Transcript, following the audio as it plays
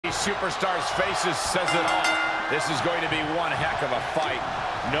these superstars' faces says it all. This is going to be one heck of a fight.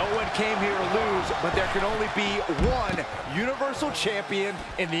 No one came here to lose, but there can only be one Universal Champion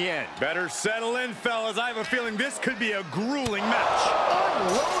in the end. Better settle in, fellas. I have a feeling this could be a grueling match.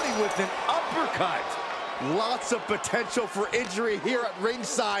 Unloading with an uppercut. Lots of potential for injury here at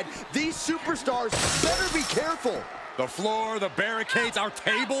ringside. These superstars better be careful. The floor, the barricades, our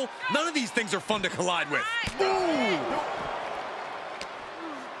table, none of these things are fun to collide with. Ooh.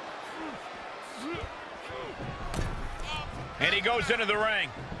 And he goes into the ring.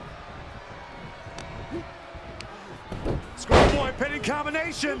 Schoolboy pinning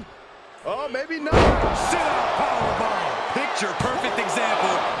combination. Oh, maybe not. Sit-out powerbomb. Picture perfect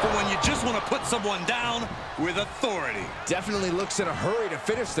example for when you just want to put someone down with authority. Definitely looks in a hurry to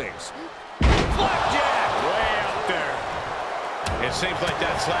finish things. Flapjack! Way up there. It seems like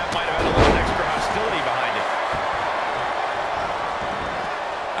that slap might have had a little extra hostility behind it.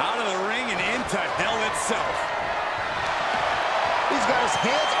 Out of the ring and into hell itself. He's got his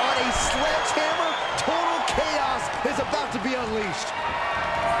hands on a sledgehammer. Total chaos is about to be unleashed.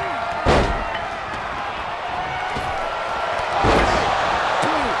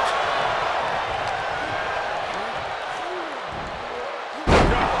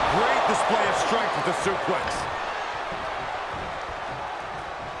 Great display of strength with the suplex.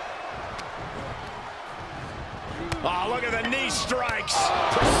 Oh, look at the knee strikes.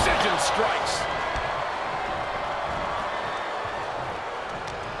 Precision strikes.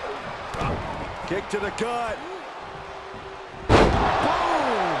 Kick to the gut. Boom!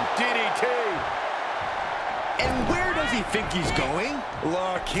 DDT. And where does he think he's going?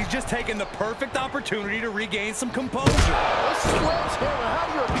 Look, he's just taking the perfect opportunity to regain some composure. A sledgehammer, how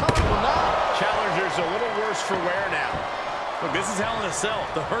do you recover from that? Challenger's a little worse for wear now. Look, this is Hell in a Cell.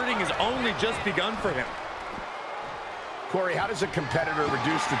 The hurting has only just begun for him. Corey, how does a competitor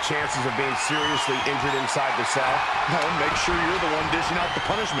reduce the chances of being seriously injured inside the cell? Well, make sure you're the one dishing out the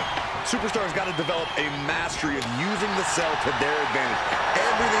punishment. Superstars got to develop a mastery of using the cell to their advantage.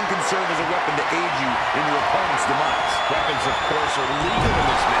 Everything can serve as a weapon to aid you in your opponent's demise. Weapons, of course, are legal in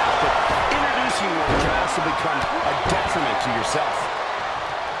this match, but introducing one can also become a detriment to yourself.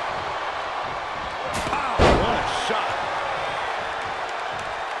 Wow, what a shot.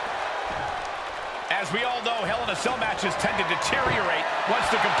 As we all know, Hell in a Cell matches tend to deteriorate once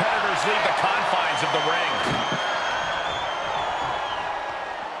the competitors leave the confines of the ring.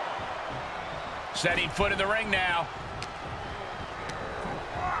 Setting foot in the ring now.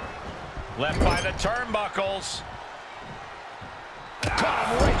 Left by the turnbuckles. Caught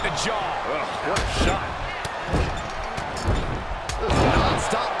him right in the jaw. Ugh, what a shot.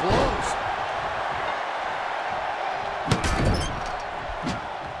 Non-stop blows.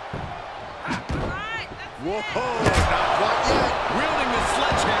 Whoa, not quite yet. Wielding the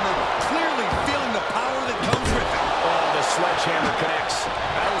sledgehammer, clearly feeling the power that comes with it. Oh, the sledgehammer connects.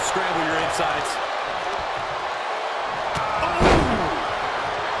 That'll scramble your insides.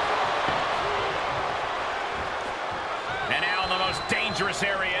 And now in the most dangerous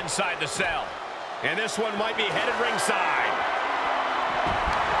area inside the cell. And this one might be headed ringside.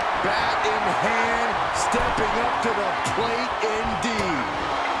 Bat in hand, stepping up to the plate indeed.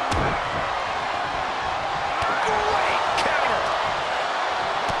 Great counter.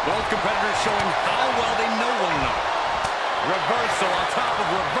 Both competitors showing how well they know one another. Reversal on top of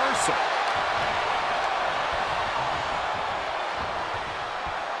reversal.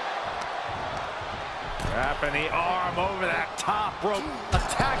 Wrapping the arm over that top rope.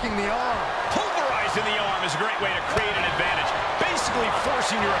 Attacking the arm. Pulverizing the arm is a great way to create an advantage. Basically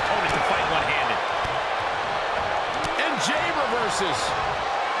forcing your opponent to fight one-handed. And Jey reverses.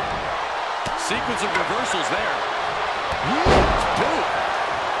 Sequence of reversals there. Huge boot.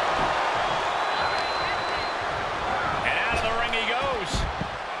 And out of the ring he goes.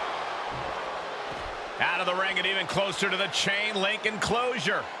 Out of the ring and even closer to the chain link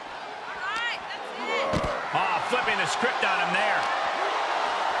enclosure. Oh, flipping the script on him there.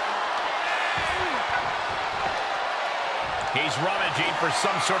 He's rummaging for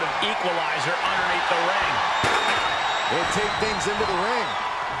some sort of equalizer underneath the ring. They'll take things into the ring.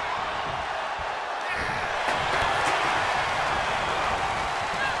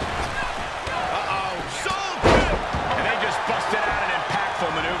 Uh-oh, so good! And they just busted out an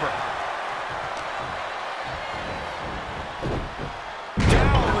impactful maneuver.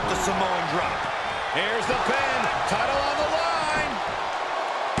 Down with the Samoan drop. Here's the pin. Title on the line.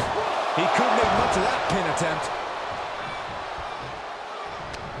 He couldn't make much of that pin attempt.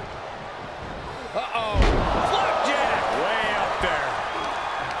 Uh-oh. Flapjack. Way up there.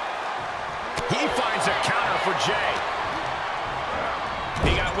 He finds a counter for Jey.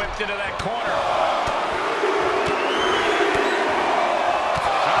 He got whipped Locked into that corner.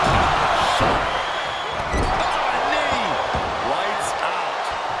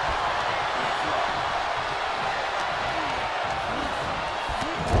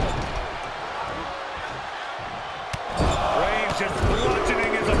 Just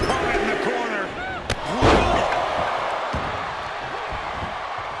bludgeoning his opponent in the corner.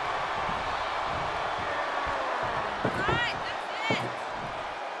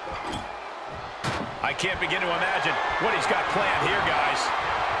 I can't begin to imagine what he's got planned here, guys.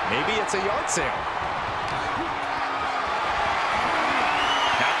 Maybe it's a yard sale.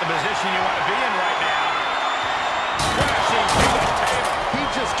 Not the position you want to be in right now. Crashing through the table. He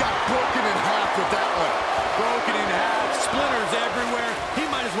just got broken in half with that one. Broken in half, splinters everywhere. He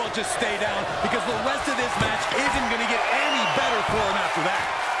might as well just stay down because the rest of this match isn't going to get any better for him after that.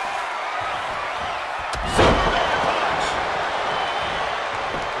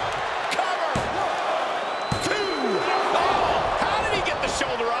 Cover! 1, 2! Oh, how did he get the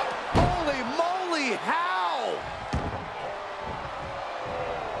shoulder up? Holy moly, how?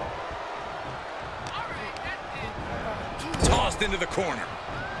 Tossed into the corner.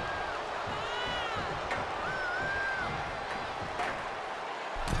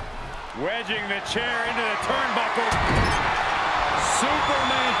 Wedging the chair into the turnbuckle.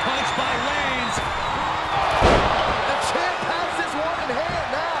 Superman punch by Reigns. The champ has this one in hand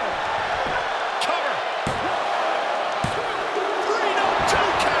now. Cover! 3-2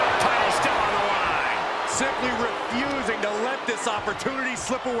 count. Title still on the line. Simply refusing to let this opportunity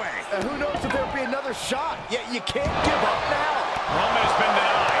slip away. And who knows if there'll be another shot, yet you can't give up now. Roman has been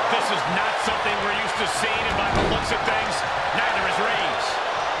denied. This is not something we're used to seeing, and by the looks of things, neither is Reigns.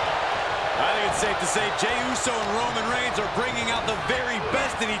 I think it's safe to say Jey Uso and Roman Reigns are bringing out the very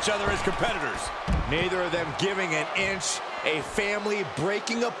best in each other as competitors. Neither of them giving an inch, a family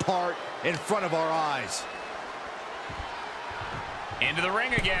breaking apart in front of our eyes. Into the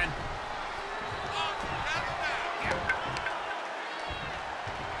ring again.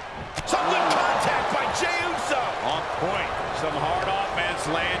 Some good contact by Jey Uso. On point. Some hard offense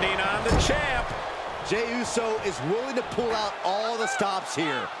landing on the champ. Jey Uso is willing to pull out all the stops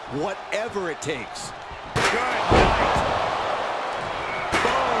here, whatever it takes. Good night.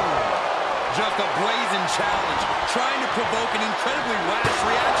 Boom. Just a blazing challenge, trying to provoke an incredibly rash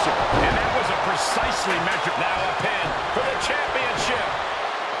reaction. And that was a precisely measured. Now a pin for the championship.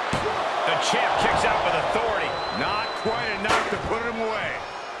 The champ kicks out with authority. Not quite enough to put him away.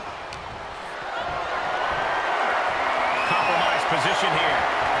 Compromised position here.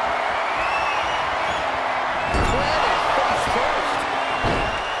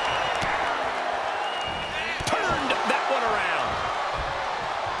 Turned that one around.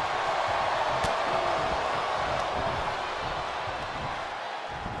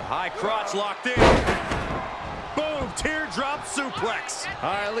 High crotch locked in. Boom, teardrop suplex.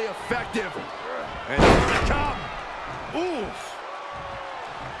 Highly effective. And here they come. Oof.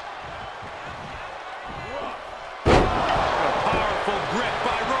 A powerful grip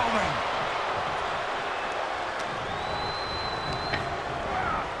by Roman.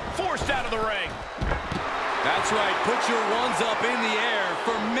 Forced out of the ring. That's right, put your ones up in the air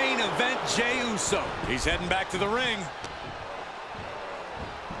for main event Jey Uso. He's heading back to the ring.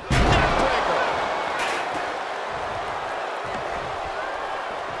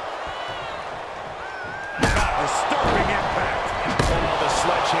 Disturbing impact. Oh, the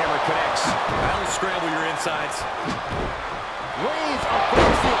sledgehammer connects. That'll scramble your insides. Reigns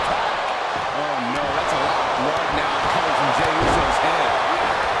avoids the attack. Oh no, that's a lot of blood now coming from Jey Uso's head.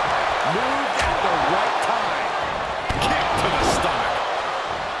 Moved at the right time. Kick to the stomach.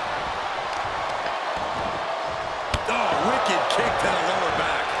 Oh, wicked kick to the lower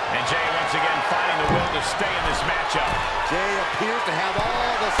back. And Jey once again finding the will to stay in this matchup. Jey appears to have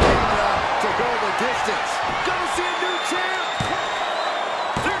all the stamina to go the distance. Gonna see a new champ.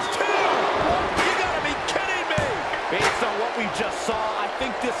 There's two. You gotta be kidding me. Based on what we just saw, I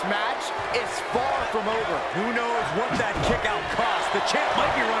think this match is far from over. Who knows what that kick out cost? The champ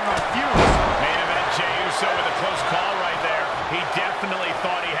might be running on fumes. Main event Jey Uso with a close call right there. He definitely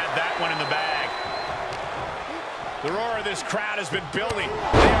thought he had that one in the bag. The roar of this crowd has been building.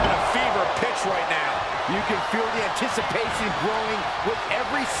 They are in a fever pitch right now. You can feel the anticipation growing with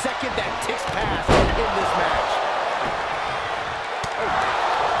every second that ticks past in this match.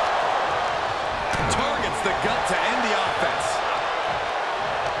 Targets the gut to end the offense.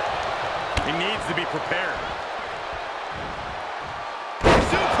 He needs to be prepared.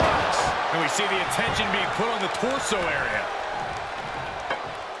 Suplex. And we see the attention being put on the torso area.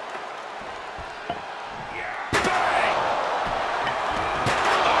 Bang!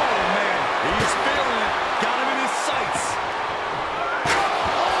 Oh,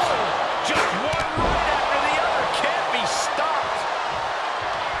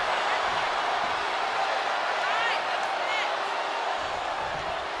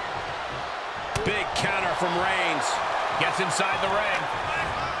 from Reigns. Gets inside the ring.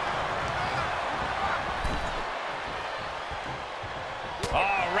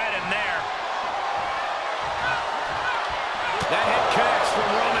 Oh, right in there. That hit connects from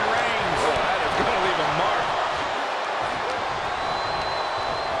Roman Reigns. Oh, that is going to leave a mark.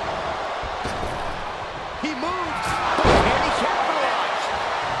 He moved, but can he capitalize?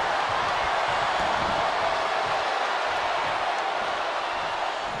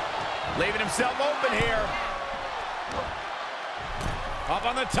 Leaving himself open here. Up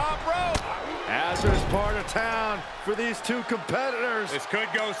on the top rope. Hazardous part of town for these two competitors. This could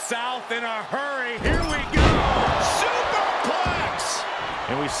go south in a hurry. Here we go. Superplex.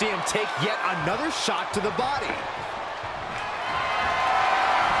 And we see him take yet another shot to the body.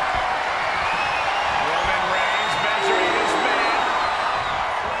 Roman Reigns measuring his man.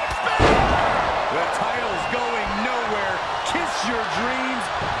 The title's going nowhere. Kiss your dreams.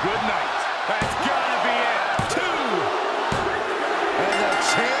 Good night. That's gotta be it. 2. And the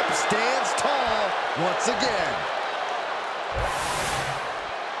champ stands tall once again.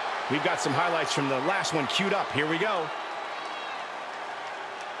 We've got some highlights from the last one queued up. Here we go.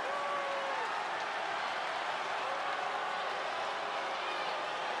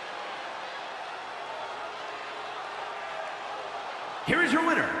 Here is your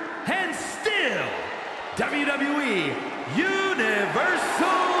winner, and still WWE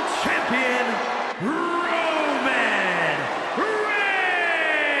Universal Champion, Roman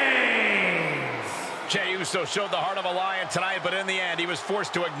Reigns! Jey Uso showed the heart of a lion tonight, but in the end, he was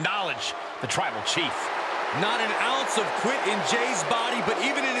forced to acknowledge the tribal chief. Not an ounce of quit in Jey's body, but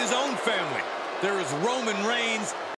even in his own family, there is Roman Reigns